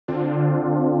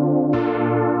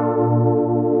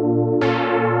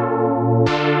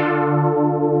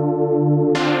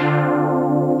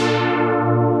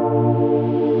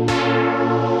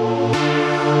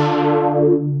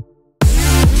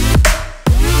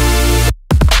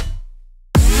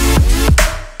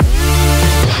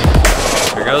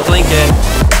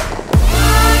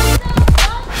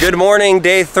Good morning,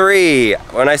 day 3.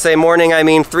 When I say morning, I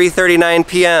mean 3:39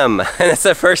 p.m. And it's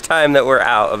the first time that we're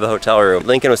out of the hotel room.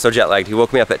 Lincoln was so jet lagged, he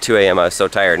woke me up at 2 a.m. I was so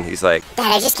tired, and he's like,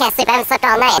 Dad, I just can't sleep, I haven't slept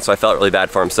all night. So I felt really bad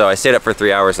for him, so I stayed up for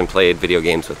 3 hours and played video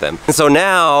games with him. And so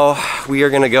now, we are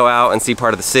gonna go out and see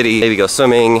part of the city, maybe go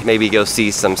swimming, maybe go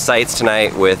see some sights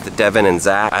tonight with Devin and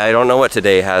Zach. I don't know what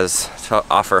today has to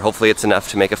offer. Hopefully it's enough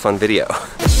to make a fun video.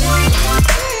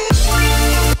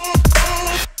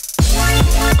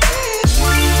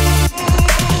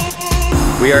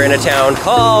 We are in a town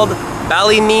called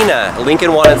Ballymena.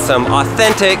 Lincoln wanted some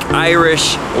authentic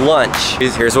Irish lunch.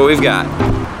 Here's what we've got.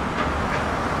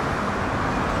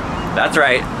 That's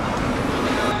right.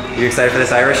 You excited for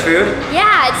this Irish food?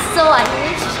 Yeah, it's so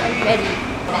Irish. I'm ready.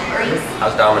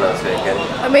 How's Domino's bacon?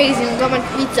 Amazing. Got my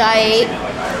pizza. I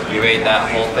ate. You ate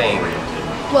that whole thing?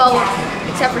 Well,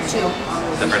 except for 2.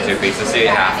 Except for 2 pizzas, so you ate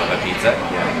half of a pizza?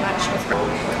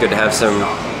 Yeah. Good to have some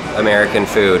American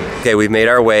food. Okay, we've made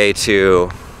our way to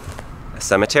a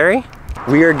cemetery.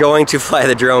 We are going to fly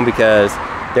the drone because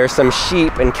there's some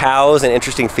sheep and cows and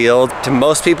interesting fields. To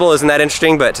most people, isn't that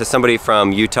interesting? But to somebody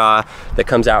from Utah that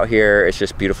comes out here, it's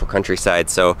just beautiful countryside.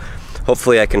 So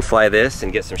hopefully I can fly this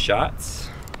and get some shots.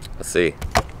 Let's see.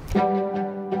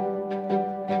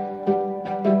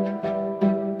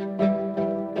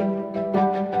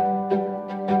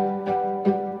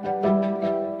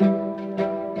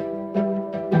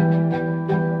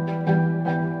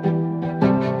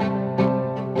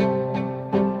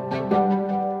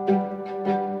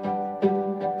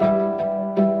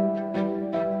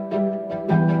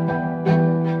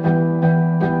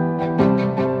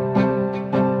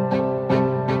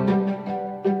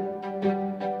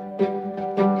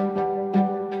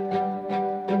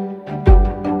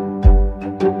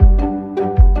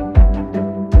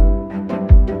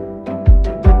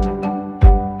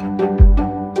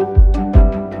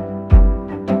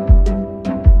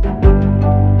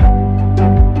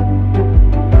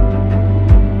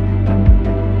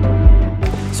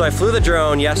 So I flew the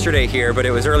drone yesterday here, but it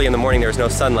was early in the morning, there was no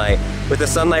sunlight. With the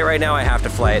sunlight right now, I have to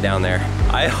fly it down there.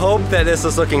 I hope that this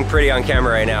is looking pretty on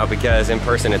camera right now because in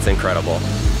person it's incredible.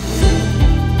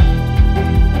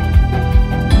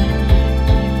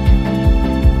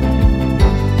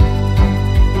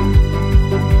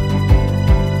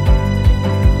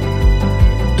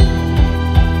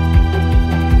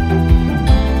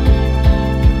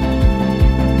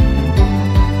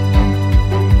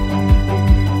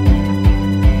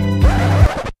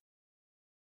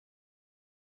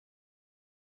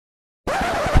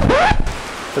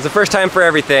 It's the first time for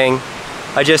everything.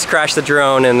 I just crashed the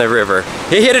drone in the river.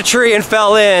 He hit a tree and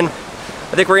fell in. I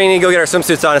think we're gonna need to go get our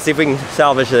swimsuits on and see if we can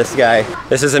salvage this guy.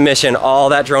 This is a mission. All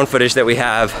that drone footage that we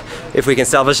have, if we can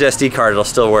salvage the SD card, it'll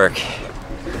still work.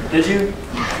 Did you?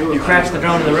 You crashed the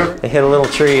drone in the river? It hit a little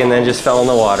tree and then just fell in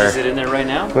the water. Is it in there right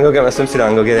now? I'm gonna go get my swimsuit on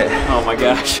and go get it. Oh my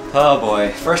gosh. Oh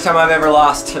boy. First time I've ever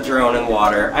lost a drone in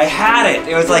water. I had it.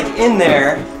 It was like in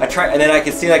there. I tried, and then I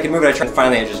could see that I could move it. I tried,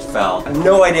 finally it just fell. I have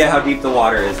no idea how deep the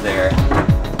water is there.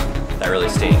 That really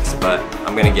stinks, but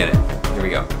I'm gonna get it. Here we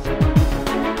go.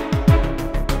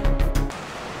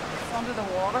 Under the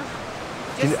water.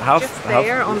 Just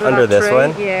there, under this tree.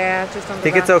 one? Yeah, just under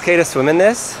Think that. it's okay to swim in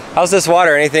this? How's this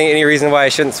water? Any reason why I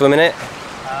shouldn't swim in it?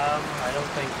 I don't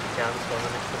think you can swim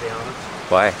in it, to be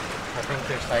honest. Why? I think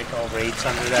there's like all reeds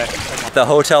under there. The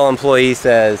hotel employee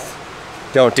says,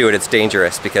 don't do it, it's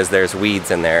dangerous because there's weeds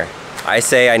in there. I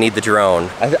say I need the drone.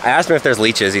 I asked him if there's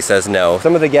leeches, he says no.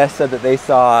 Some of the guests said that they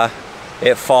saw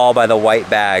it fall by the white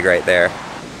bag right there.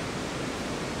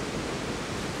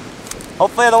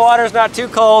 Hopefully the water's not too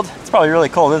cold. It's probably really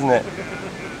cold, isn't it?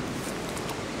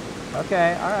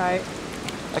 Okay, all right.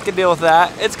 I could deal with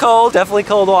that. It's cold, definitely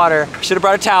cold water. Should have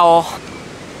brought a towel.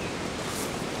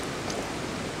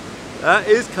 That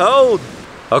is cold.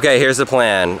 Okay, here's the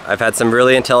plan. I've had some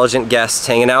really intelligent guests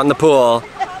hanging out in the pool.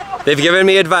 They've given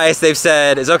me advice. They've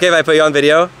said, is it okay if I put you on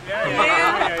video?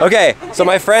 Yeah. Okay, so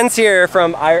my friends here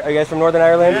from, are you guys from Northern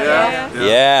Ireland? Yeah.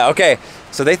 Yeah, okay.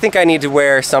 So they think I need to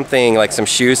wear something like some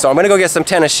shoes. So I'm gonna go get some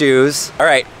tennis shoes. All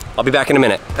right, I'll be back in a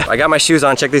minute. I got my shoes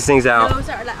on, check these things out. Those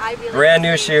are like Brand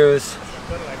new shoes.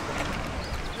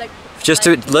 Just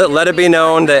to let it be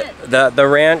known that the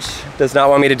ranch does not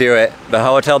want me to do it. The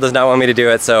hotel does not want me to do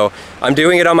it. So I'm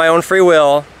doing it on my own free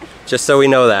will, just so we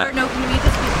know that. No, you need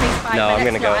to speak please 5 minutes. No, I'm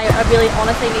gonna go. I really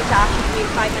honestly need to ask you to wait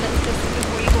 5 minutes just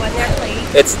before you go in there, please.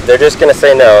 They're just gonna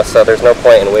say no, so there's no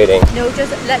point in waiting. No,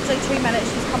 just literally 2 minutes.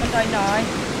 She's coming down now.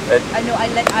 I know. I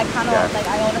cannot. Yeah. Like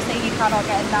I honestly, you cannot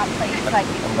get in that place. Like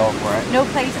I'm going for it. No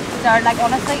place, sir. Like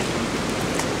honestly.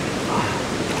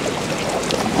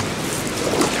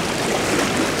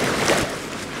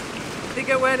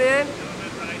 it went in?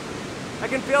 I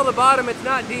can feel the bottom, it's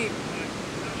not deep.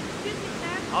 Excuse me,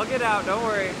 sir. I'll get out, don't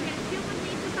worry. Yes, you will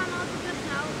need to come out just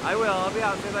now. I will, I'll be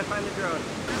out as soon as I find the drone.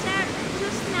 Sir,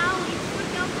 just now, it's for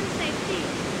health and safety.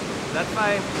 That's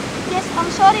fine. Yes, I'm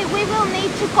sorry, we will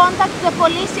need to contact the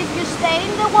police if you stay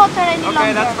in the water any longer.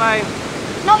 Okay, that's fine.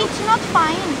 No, it's not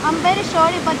fine. I'm very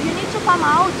sorry, but you need to come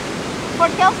out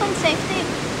for health and safety.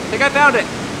 I think I found it.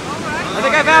 I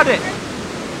think I found it.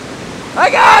 I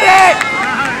got it!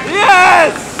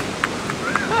 Yes!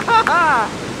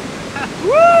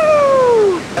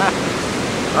 Woo!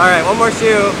 Alright, one more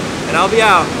shoe and I'll be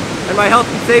out. And my health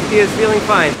and safety is feeling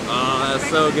fine. Oh, that's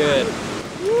so good.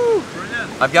 Woo!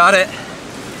 I've got it.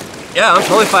 Yeah, I'm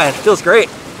totally fine. Feels great.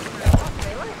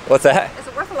 What's that? Is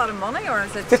it worth a lot of money or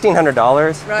is it?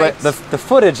 $1,500. Right. But the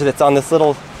footage that's on this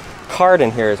little card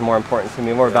in here is more important to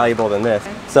me, more valuable than this.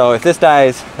 So if this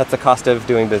dies, that's the cost of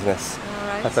doing business. All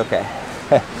right. That's okay.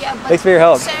 Yeah, but Thanks for your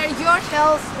help. Sir, your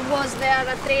health was there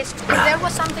at risk. If there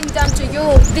was something done to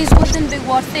you, this wouldn't be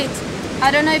worth it.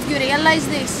 I don't know if you realize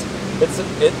this.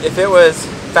 If it was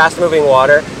fast-moving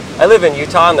water, I live in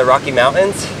Utah in the Rocky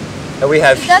Mountains, and we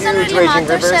have It doesn't huge really raging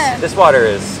matter, rivers. sir. This water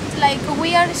is. Like,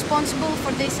 we are responsible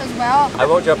for this as well. I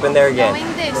won't jump in there again.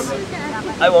 Knowing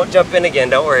this. I won't jump in again.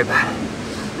 Don't worry about it.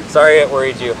 Sorry it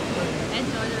worried you. Enjoy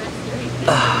the rest of your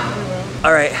evening.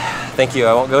 All right. Thank you.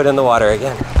 I won't go in the water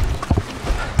again.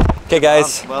 Okay,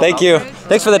 guys. Thank you.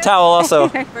 Thanks for the towel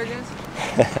also.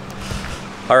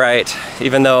 All right.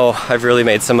 Even though I've really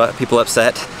made some people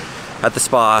upset at the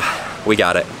spa, we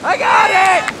got it. I got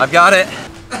it! I've got it.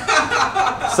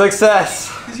 Success.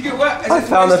 Did you get wet? I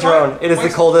found the drone. It is the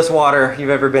coldest water you've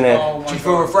ever been in. Do you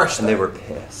feel refreshed? And they were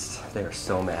pissed. They were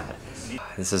so mad.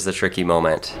 This is the tricky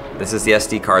moment. This is the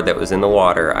SD card that was in the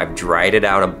water. I've dried it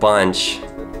out a bunch.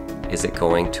 Is it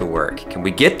going to work? Can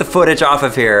we get the footage off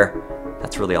of here?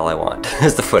 That's really all I want,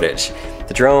 is the footage.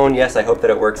 The drone, yes, I hope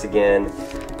that it works again.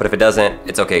 But if it doesn't,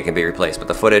 it's okay, it can be replaced. But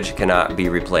the footage cannot be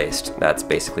replaced. That's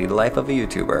basically the life of a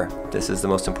YouTuber. This is the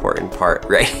most important part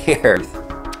right here.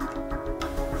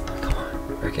 Come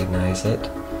on, recognize it.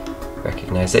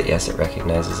 Recognize it, yes, it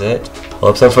recognizes it. Pull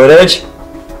up some footage.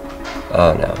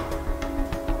 Oh no.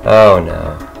 Oh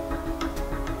no.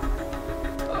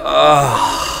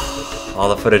 Oh, all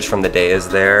the footage from the day is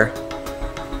there.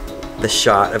 The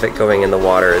shot of it going in the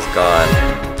water is gone.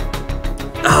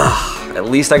 At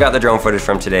least I got the drone footage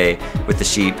from today with the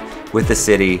sheep, with the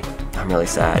city. I'm really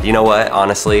sad. You know what,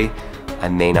 honestly, I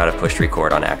may not have pushed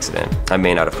record on accident. I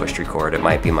may not have pushed record, it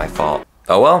might be my fault.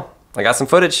 Oh well, I got some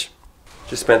footage.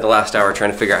 Just spent the last hour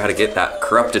trying to figure out how to get that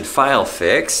corrupted file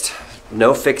fixed.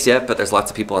 No fix yet, but there's lots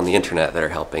of people on the internet that are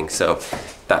helping, so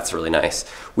that's really nice.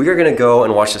 We are gonna go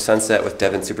and watch the sunset with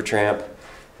Devin Supertramp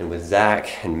and with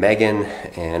Zach and Megan,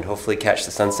 and hopefully catch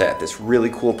the sunset at this really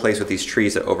cool place with these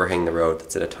trees that overhang the road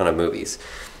that's in a ton of movies.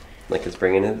 Lincoln's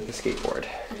bringing in the skateboard.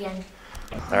 Again.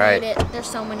 All right. There's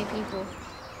so many people.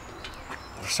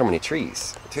 There's so many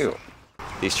trees, too.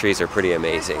 These trees are pretty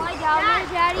amazing. Fly down there,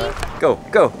 Daddy. Go,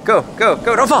 go, go, go,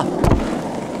 go, don't fall!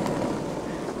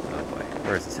 Oh boy,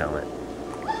 where's his helmet?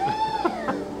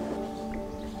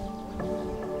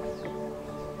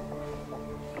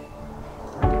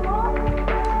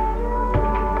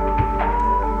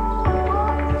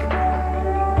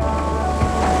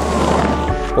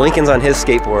 Lincoln's on his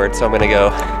skateboard, so I'm gonna go.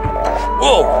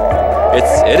 Whoa!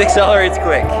 It accelerates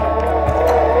quick.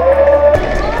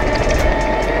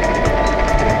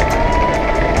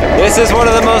 This is one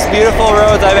of the most beautiful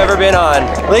roads I've ever been on.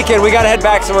 Lincoln, we gotta head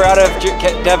back so we're out of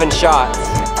Devin's shots.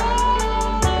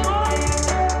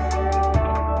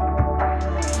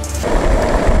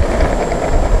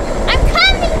 I'm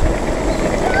coming!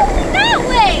 That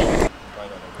way!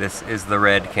 This is the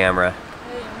red camera.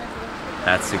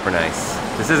 That's super nice.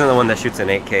 This isn't the one that shoots in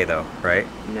 8K though, right?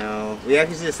 No, we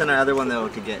actually just sent our other one though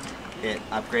to get it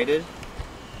upgraded.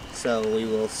 So we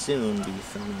will soon be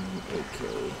filming in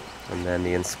 8K. And then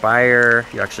the Inspire,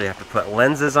 you actually have to put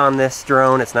lenses on this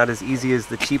drone. It's not as easy as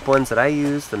the cheap ones that I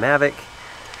use, the Mavic.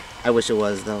 I wish it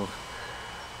was though.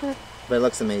 But it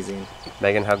looks amazing.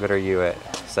 Megan, how good are you at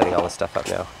setting all this stuff up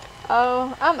now?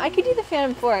 Oh, I could do the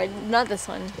Phantom 4, not this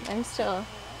one. I'm still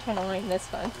trying to learn this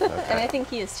one. Okay. And I think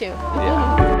he is too.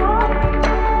 Yeah.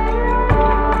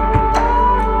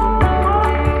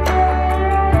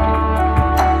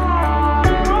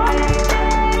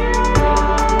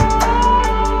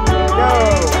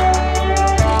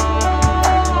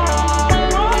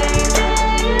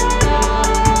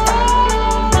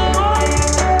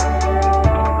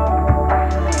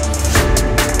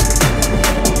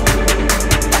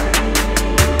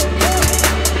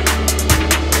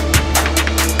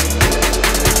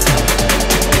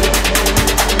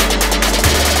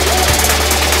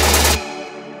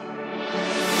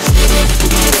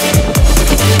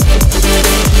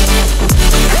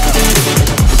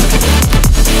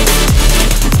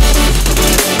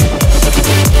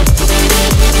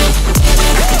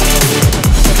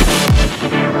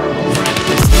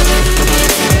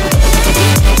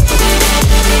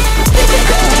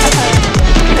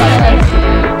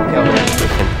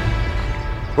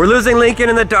 We're losing Lincoln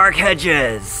in the dark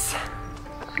hedges.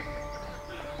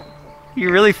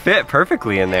 You really fit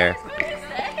perfectly in there.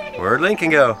 Where'd Lincoln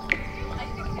go?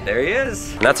 There he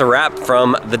is. And that's a wrap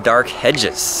from the dark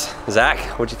hedges. Zach,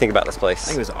 what'd you think about this place? I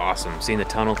think it was awesome. Seeing the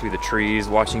tunnel through the trees,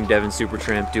 watching Devin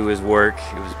Supertramp do his work.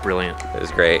 It was brilliant. It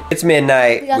was great. It's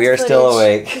midnight. We are still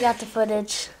awake. We got the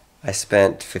footage. I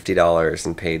spent $50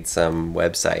 and paid some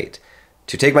website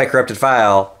to take my corrupted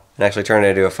file and actually turn it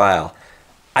into a file.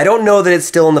 I don't know that it's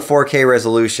still in the 4K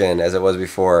resolution as it was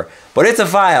before, but it's a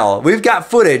file. We've got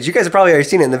footage. You guys have probably already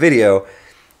seen it in the video.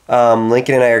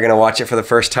 Lincoln and I are gonna watch it for the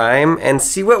first time and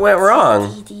see what went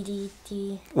wrong.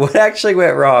 What actually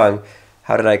went wrong?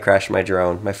 How did I crash my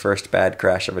drone? My first bad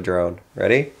crash of a drone.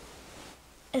 Ready?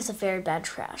 It's a very bad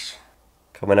crash.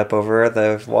 Coming up over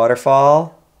the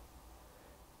waterfall.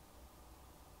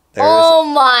 Oh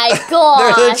my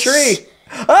gosh! There's a tree.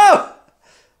 Oh!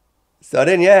 It's not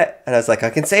in yet. And I was like, I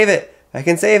can save it. I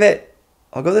can save it.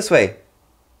 I'll go this way.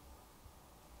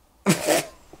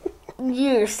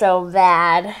 You're so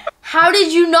bad. How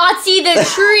did you not see the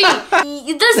tree?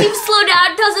 It doesn't even slow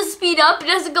down, it doesn't speed up, it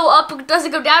doesn't go up, it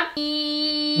doesn't go down.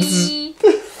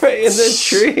 Right in the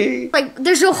tree. Like,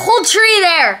 there's a whole tree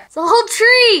there. It's a whole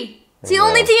tree. It's the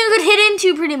only thing you could hit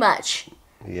into, pretty much.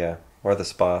 Yeah, or the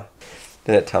spa.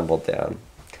 Then it tumbled down.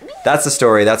 That's the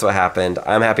story. That's what happened.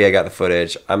 I'm happy I got the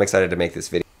footage. I'm excited to make this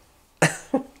video.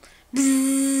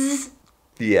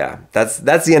 Yeah, that's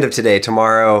the end of today.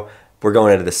 Tomorrow, we're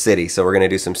going into the city, so we're going to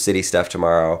do some city stuff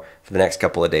tomorrow for the next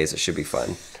couple of days. It should be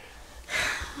fun.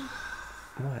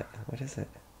 What? What is it?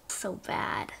 So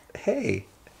bad. Hey,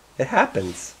 it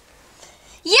happens.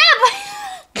 Yeah, but